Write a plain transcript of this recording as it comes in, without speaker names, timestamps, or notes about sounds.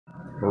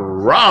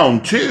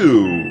Round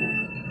 2.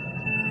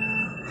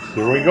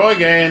 Here we go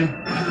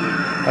again.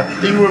 I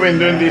think we've been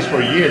doing this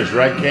for years,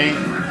 right, King?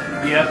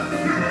 Yep.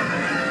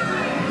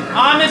 Oh,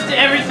 I missed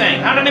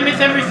everything. How did I miss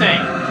everything?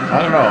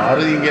 I don't know. I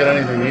didn't get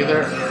anything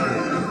either.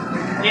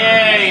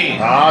 Yay!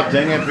 Ah,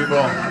 dang it,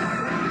 people.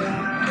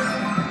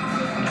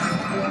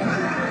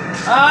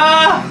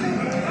 Ah!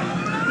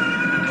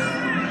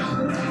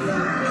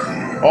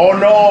 Oh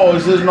no,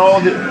 this is no.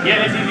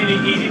 Yeah, it's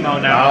easy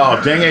mode now.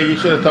 Oh, dang it, you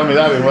should have told me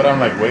that before. I'm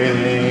like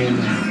waiting.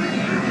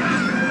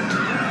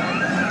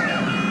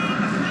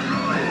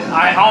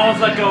 I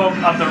almost let go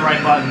of the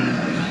right button.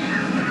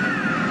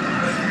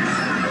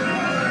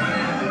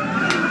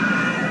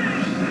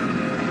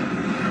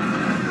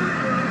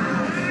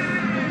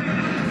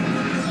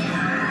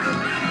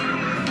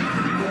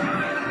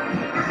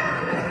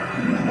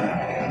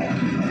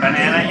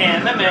 Banana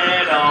in the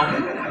middle.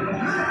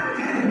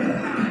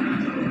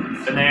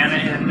 Banana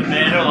in the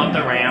middle of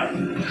the ramp.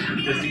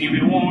 Just to give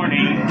you a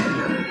warning.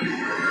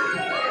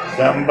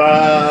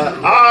 Somebody.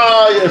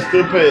 Ah, you're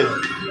stupid.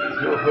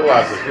 Who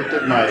was it? Who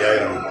took my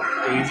item?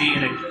 Daisy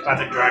in a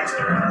classic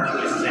dragster.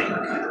 You sink.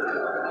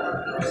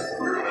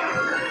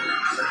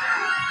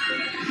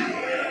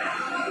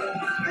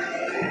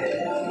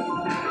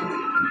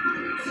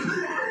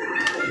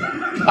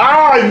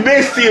 Ah, I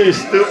missed you, you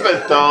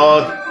stupid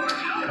toad.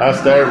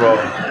 That's terrible.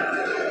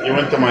 You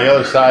went to my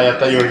other side. I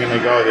thought you were going to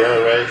go the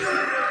other way.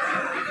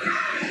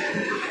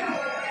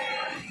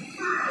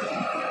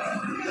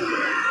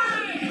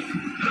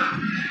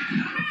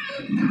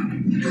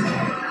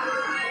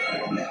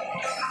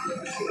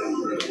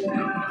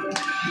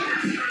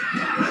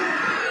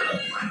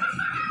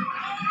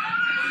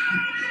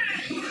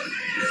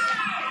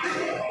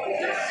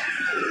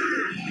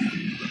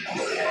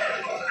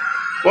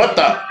 What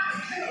the?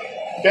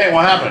 Okay,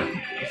 what happened?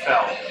 He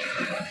fell.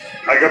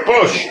 I got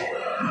pushed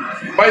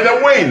by the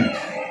wind.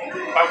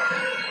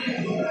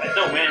 There's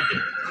no wind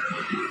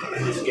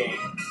in this game.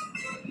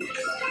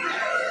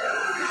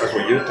 That's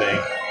what you think.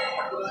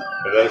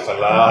 But there's a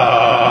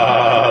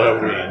lot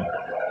of wind.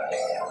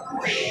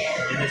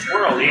 In this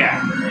world,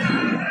 yeah.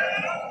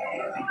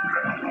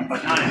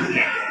 But not in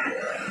here.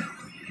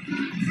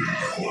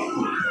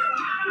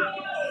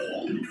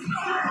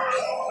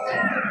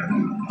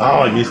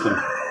 Oh, I missed him.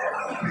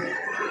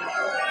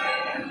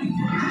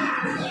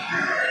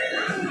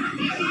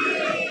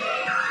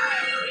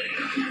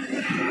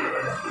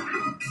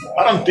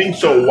 I don't think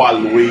so,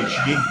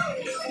 Waluigi.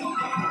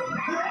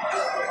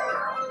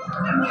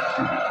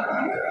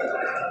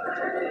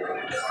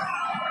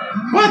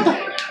 What the?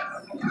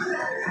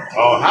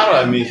 Oh, how did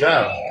I miss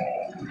out?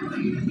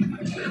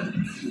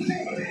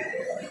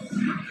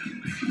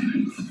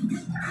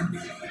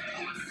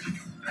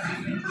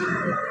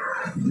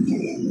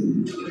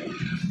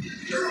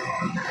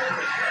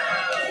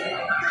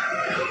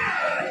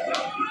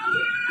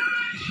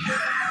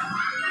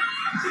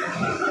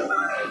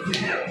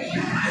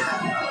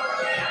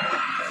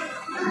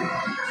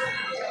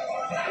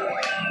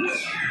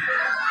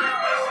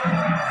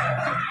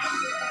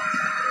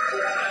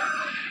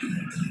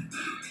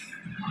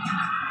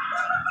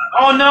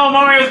 Oh no,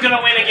 Mario's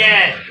gonna win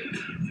again!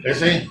 Is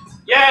he?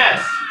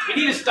 Yes! We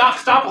need to stop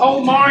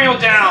hold Mario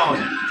down!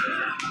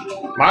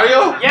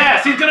 Mario?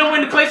 Yes, he's gonna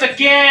win the place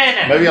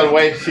again! Maybe I'll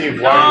wait and see if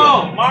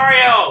No,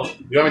 Mario!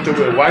 You want me to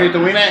Wario to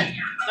win it?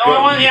 No,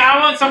 I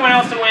want someone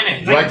else to win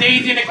it. Like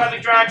Daisy in the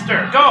classic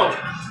dragster. Go!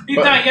 He's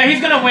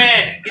gonna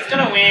win! He's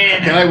gonna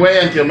win! Can I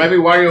wait until maybe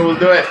Wario will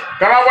do it?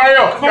 Come on,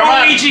 Wario! Come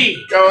on,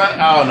 Luigi! Go on.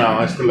 Oh no,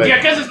 it's too late.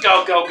 Yeah, just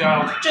go.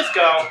 Just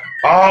go.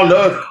 Oh,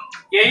 look!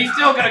 Yeah, he's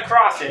still gonna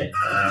cross it.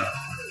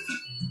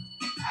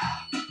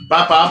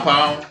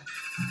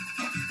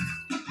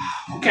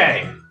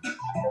 Okay.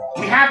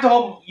 We have to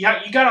hold. You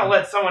gotta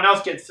let someone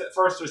else get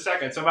first or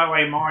second, so that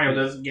way Mario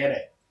doesn't get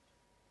it.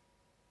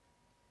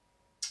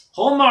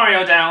 Hold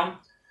Mario down,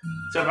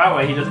 so that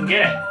way he doesn't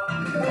get it.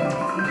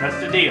 That's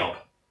the deal.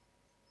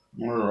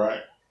 All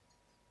right.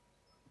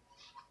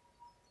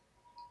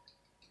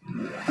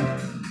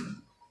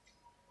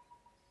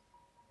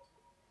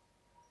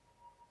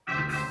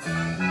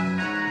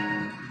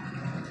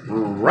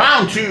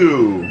 Round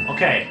 2.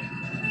 Okay.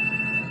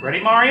 Ready,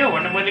 Mario?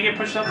 When to get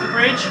pushed up the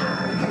bridge?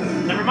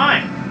 Never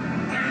mind.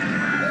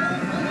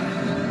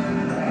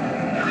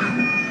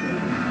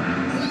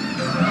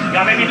 You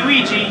got maybe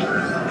Luigi.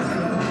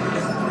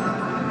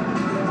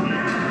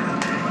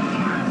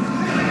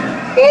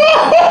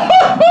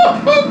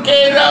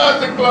 Okay, that was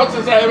the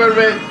closest I ever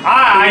been.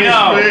 I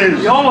know.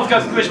 Squish. You almost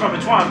got squished by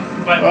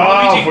Twump, but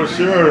Waluigi, for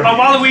sure. But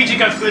Waluigi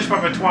got squished by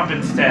Twump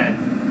instead.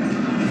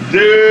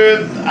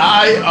 Dude,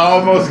 I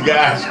almost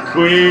got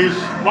squished.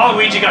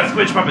 Waluigi got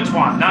squished by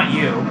Twump, not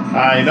you.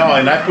 I know,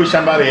 and I pushed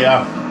somebody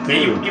off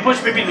too. You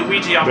pushed Baby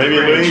Luigi off Baby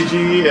the bridge.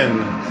 Luigi and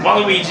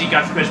Waluigi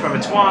got squished by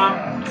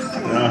Twump.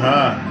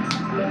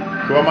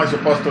 Who am I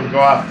supposed to go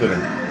after?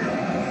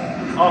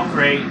 Oh,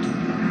 great.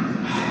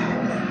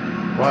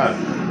 What?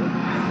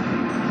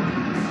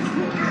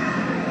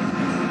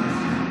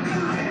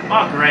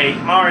 Oh, great.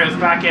 Mario's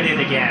back at it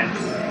again.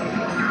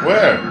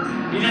 Where?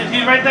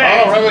 He's right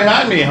there. Oh, right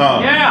behind me, huh?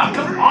 Yeah,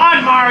 come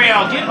on,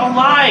 Mario. Get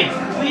alive,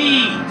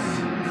 please.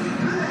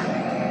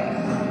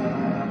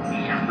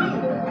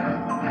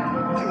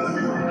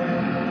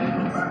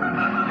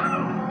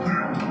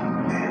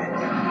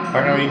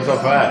 How come he's so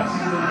fast?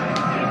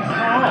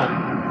 Oh.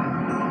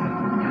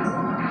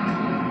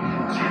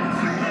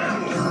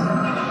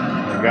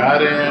 I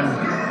got him.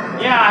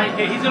 Yeah,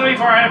 he's gonna be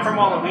far ahead from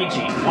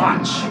Waluigi.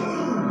 Watch.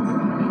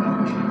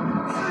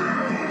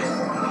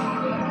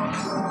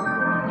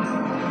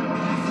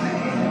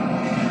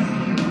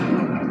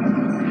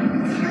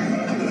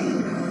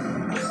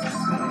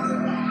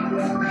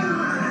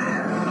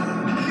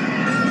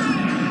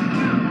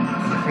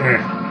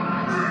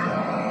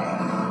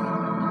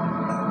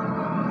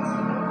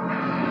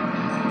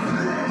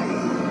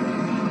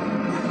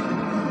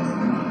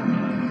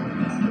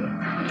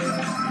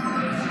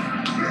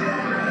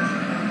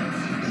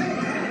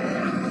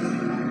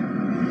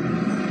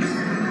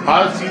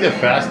 How's he the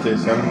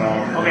fastest? I don't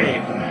know. Okay,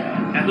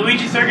 at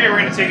Luigi Circuit, we're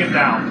gonna take him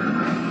down.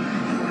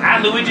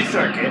 At Luigi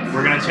Circuit,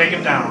 we're gonna take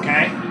him down,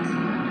 okay?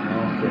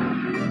 Okay.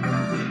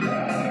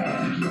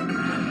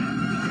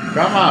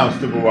 Come on,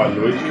 stupid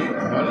Waluigi.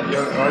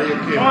 Are you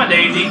kidding? Come on,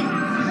 Daisy.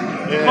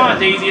 Yeah. Come on,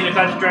 Daisy and the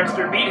Classic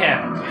Dragster, beat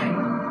him.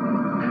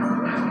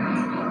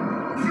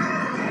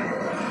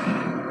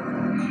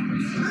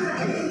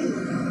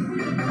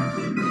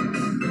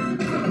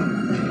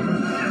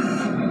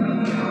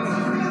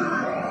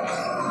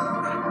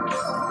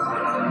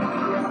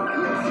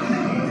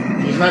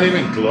 He's not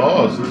even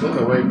close. He's all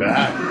the way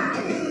back.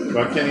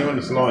 So I can't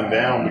even slow him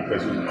down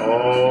because he's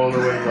all the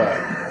way back.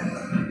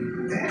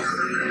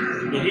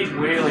 Yeah, he's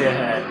way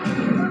ahead.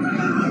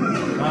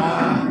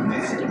 Ah,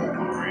 that's stupid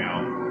Mario.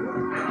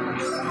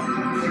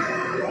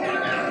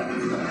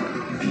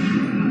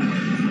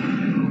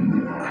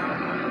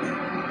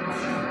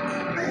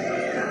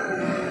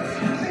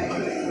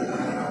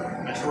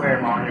 I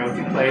swear, Mario, if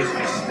you play, I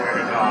swear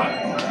to God.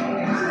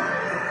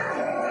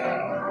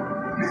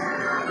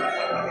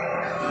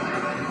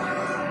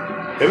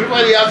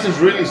 Everybody else is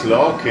really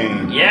slow,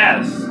 King.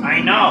 Yes,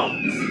 I know.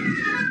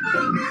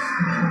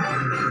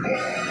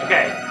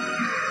 Okay.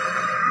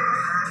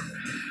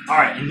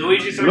 Alright, in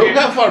Luigi Circuit. Look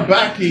how far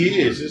back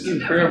he is. It's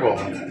incredible.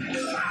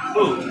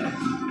 Who?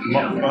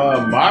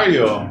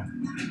 Mario.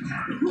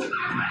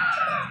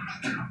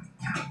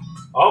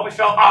 Oh, he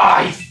fell.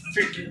 Ah, he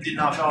freaking did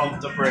not fall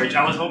off the bridge.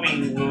 I was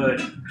hoping he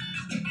would.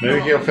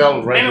 Maybe he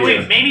fell right here.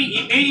 Wait, maybe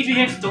if he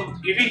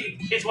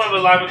hits one of the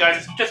lava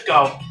geysers, just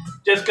go.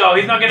 Just go.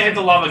 He's not gonna hit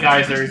the lava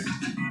geysers.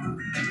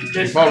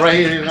 He's fall right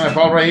here. He's gonna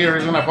fall right here.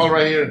 He's gonna fall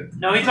right here.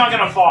 No, he's not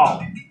gonna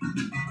fall.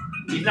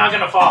 He's not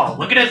gonna fall.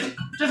 Look at his.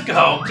 Just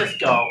go. Just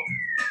go.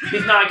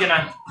 He's not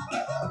gonna.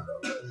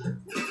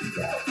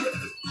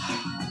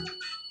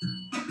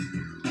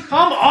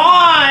 Come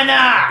on!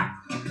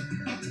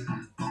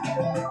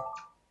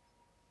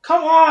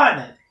 Come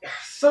on!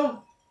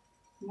 So,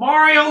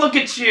 Mario, look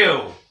at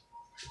you!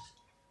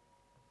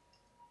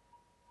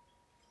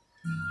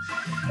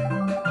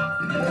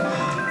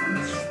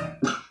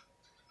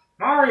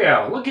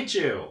 Mario, look at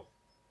you!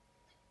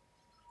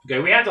 Okay,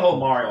 we have to hold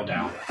Mario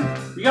down.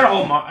 We gotta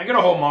hold. I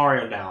gotta hold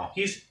Mario down.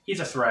 He's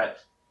a threat.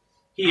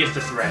 He is the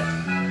threat.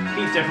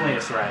 He's definitely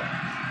a threat.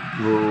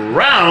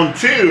 Round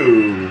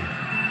 2.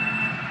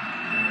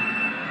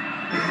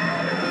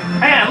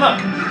 Hey, look!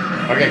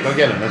 Okay, go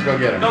get him. Let's go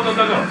get him. Go, go,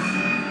 go, go.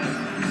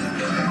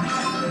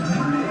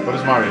 What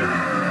is Mario?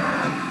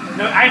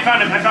 No, I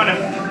found him. I found him.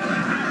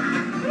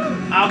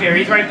 Okay,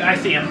 he's right. I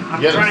see him.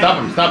 Get him.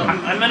 Stop him. Stop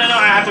him. No,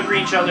 I have the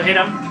green shell to hit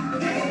him.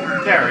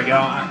 There we go.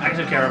 I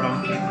took care of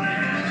him.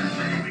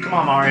 Come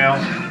on, Mario.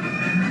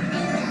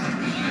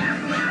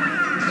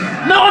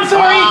 No, I'm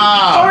sorry!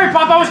 Ah. Sorry,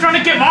 Pop, I was trying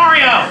to get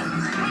Mario!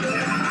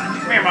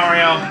 Come here,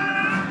 Mario.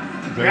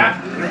 Yeah.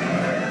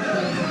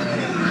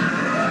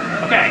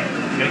 Okay,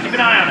 you gotta keep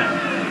an eye on it.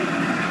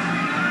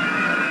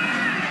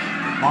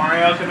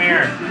 Mario, come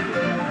here.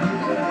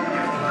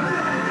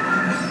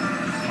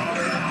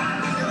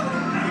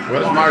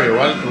 What is Mario?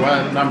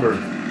 What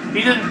number?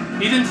 He's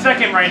in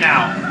second right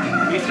now.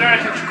 He's trying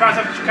to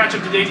catch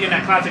up to Daisy in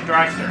that classic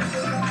dragster.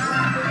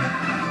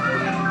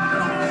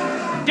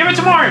 Give it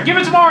to Mario! Give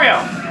it to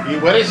Mario!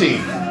 Where is he?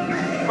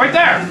 Right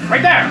there!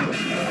 Right there!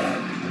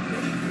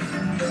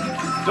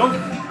 Don't...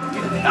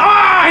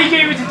 Ah! He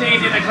gave it to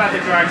Daisy in the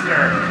classic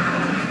dragster!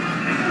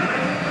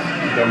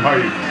 The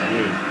Mario is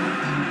good.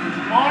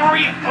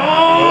 Mario!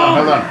 Oh!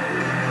 Hold on.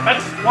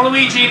 That's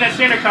Waluigi in that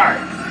standard card.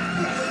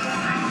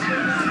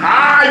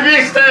 Ah, I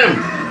missed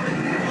him!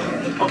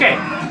 Okay.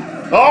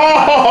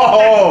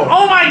 Oh!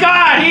 Oh my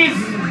god! He's...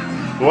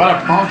 What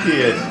a punk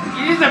he is.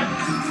 He's a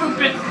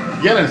stupid...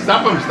 Get him!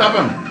 Stop him! Stop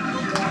him!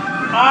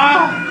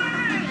 Ah!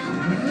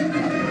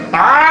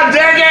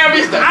 Dang it! I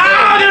missed him!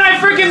 How did I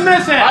freaking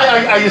miss it?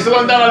 I just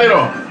slowed him down a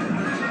little.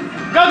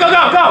 Go, go,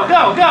 go, go,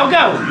 go, go,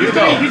 go! You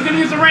go. He's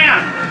gonna use the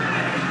ramp.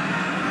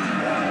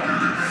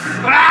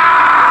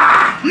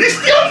 He's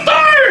still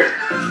third!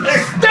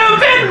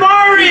 Stupid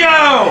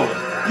Mario!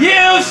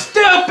 You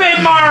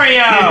stupid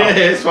Mario! Yeah,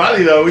 it's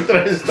funny though. We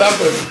try to stop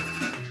him.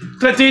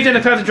 D's in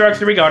the classic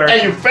drugstore. We got her.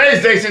 Hey, you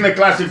face Daisy in the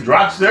classic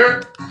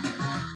drugstore.